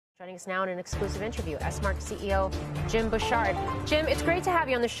Joining us now in an exclusive interview, Esmark CEO Jim Bouchard. Jim, it's great to have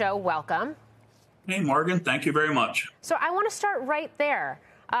you on the show. Welcome. Hey, Morgan. Thank you very much. So I want to start right there.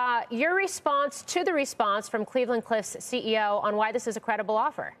 Your response to the response from Cleveland-Cliffs CEO on why this is a credible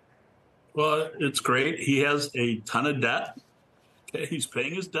offer. Well, it's great. He has a ton of debt. Okay, he's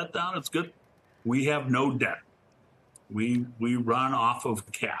paying his debt down. It's good. We have no debt. We run off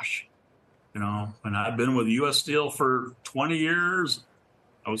of cash. You know, and I've been with U.S. Steel for 20 years.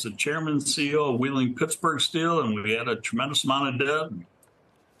 I was the chairman and CEO of Wheeling Pittsburgh Steel, and we had a tremendous amount of debt.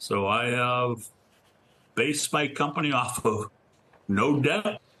 So I have based my company off of no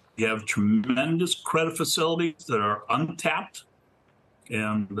debt. You have tremendous credit facilities that are untapped,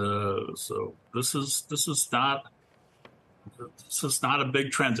 and so this is not a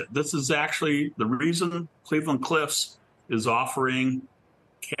big transit. This is actually the reason Cleveland Cliffs is offering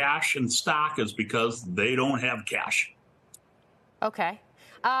cash and stock is because they don't have cash. Okay.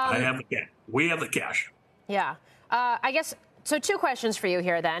 I have the cash. We have the cash. Yeah. I guess, so two questions for you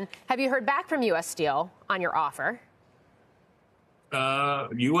here then. Have you heard back from U.S. Steel on your offer?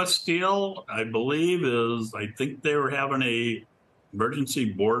 U.S. Steel, I believe, I think they were having a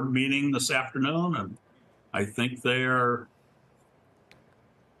emergency board meeting this afternoon, and I think they are.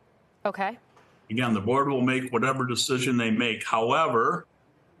 Okay. Again, the board will make whatever decision they make. However,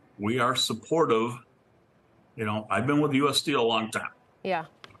 we are supportive. You know, I've been with U.S. Steel a long time. Yeah.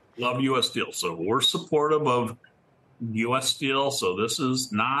 Love U.S. Steel. So we're supportive of U.S. Steel. So this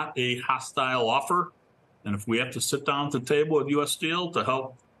is not a hostile offer. And if we have to sit down at the table with U.S. Steel to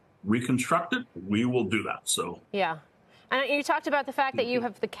help reconstruct it, we will do that. So yeah. And you talked about the fact that you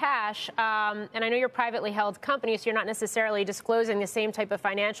have the cash, and I know you're a privately held company, so you're not necessarily disclosing the same type of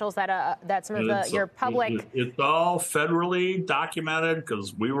financials that some of your public. It's all federally documented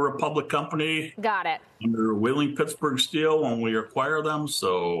because we were a public company. Got it. Under Wheeling Pittsburgh Steel when we acquire them.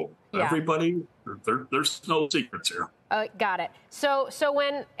 So yeah. Everybody, there's no secrets here. Got it. So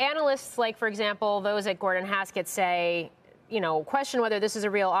when analysts, like, for example, those at Gordon Haskett say, you know, question whether this is a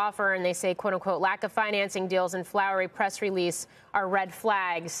real offer, and they say, quote unquote, lack of financing deals and flowery press release are red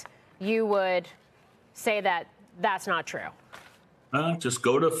flags, you would say that that's not true. Just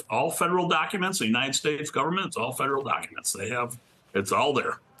go to all federal documents, the United States government, it's all federal documents. It's all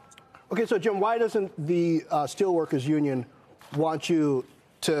there. Okay, so Jim, why doesn't the Steelworkers Union want you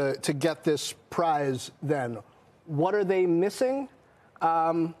to get this prize then? What are they missing?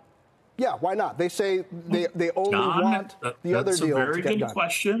 Yeah, why not? They say they only want the other deal to get done. That's a very good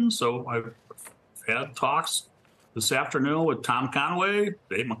question. So I've had talks this afternoon with Tom Conway,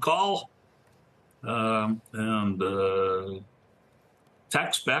 Dave McCall, and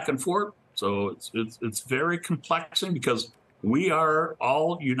text back and forth. So it's very complexing because we are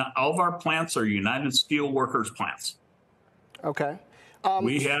all of our plants are United Steelworkers plants. Okay.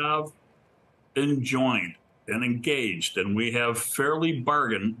 We have enjoined and engaged, and we have fairly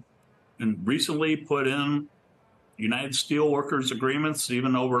bargained and recently put in United Steelworkers agreements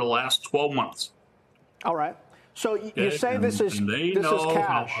even over the last 12 months. All right. So you say this is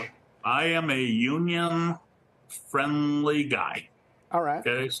cash. I am a union-friendly guy. All right.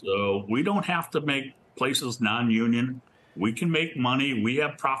 Okay, so we don't have to make places non-union. We can make money. We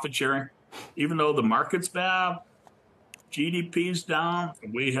have profit sharing. Even though the market's bad, GDP's down,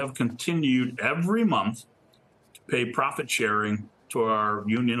 we have continued every month to pay profit sharing to our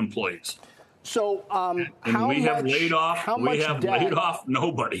union employees. So we have laid off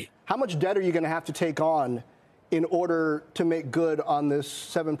nobody. How much debt are you going to have to take on in order to make good on this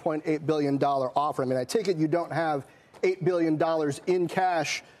 $7.8 billion offer? I mean, I take it you don't have $8 billion in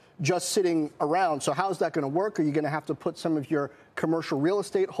cash just sitting around. So how's that going to work? Are you going to have to put some of your commercial real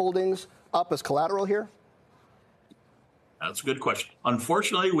estate holdings up as collateral here? That's a good question.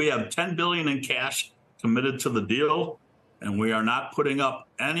 Unfortunately, we have $10 billion in cash committed to the deal, and we are not putting up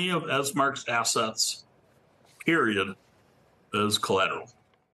any of Esmark's assets, period, as collateral.